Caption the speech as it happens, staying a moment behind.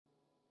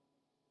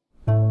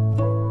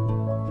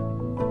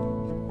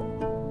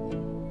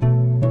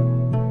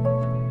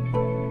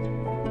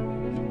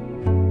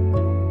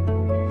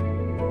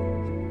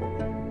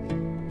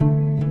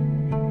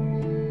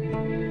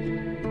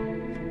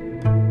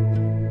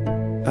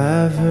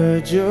I've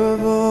heard your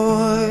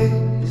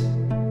voice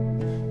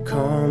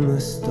calm the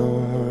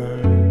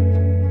storm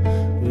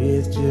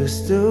with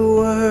just a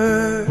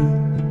word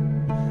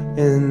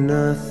and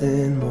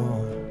nothing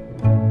more.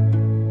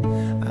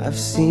 I've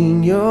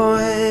seen your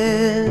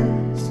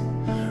hands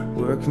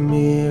work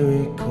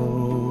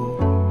miracles,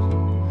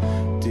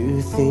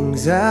 do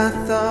things I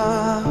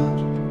thought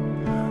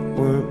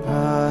weren't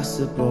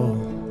possible.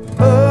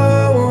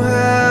 Oh,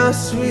 how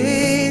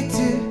sweet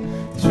to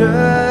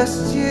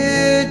trust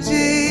you,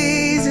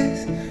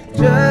 Jesus,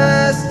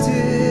 just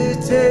to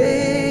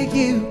take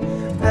you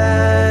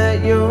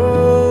at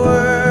your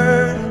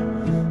word.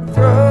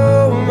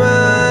 Throw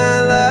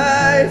my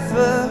life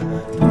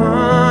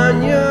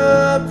upon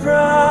your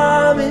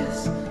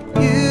promise.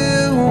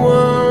 You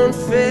won't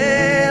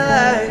fail,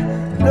 I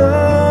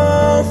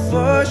know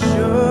for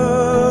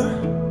sure.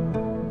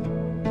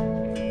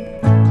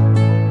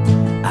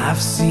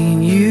 I've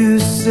seen you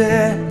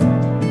set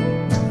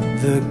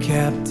the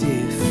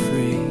captive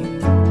free,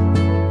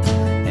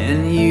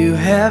 and you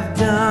have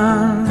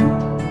done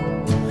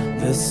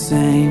the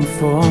same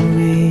for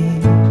me.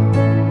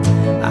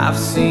 I've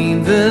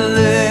seen the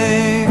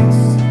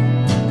lengths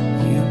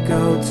you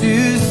go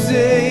to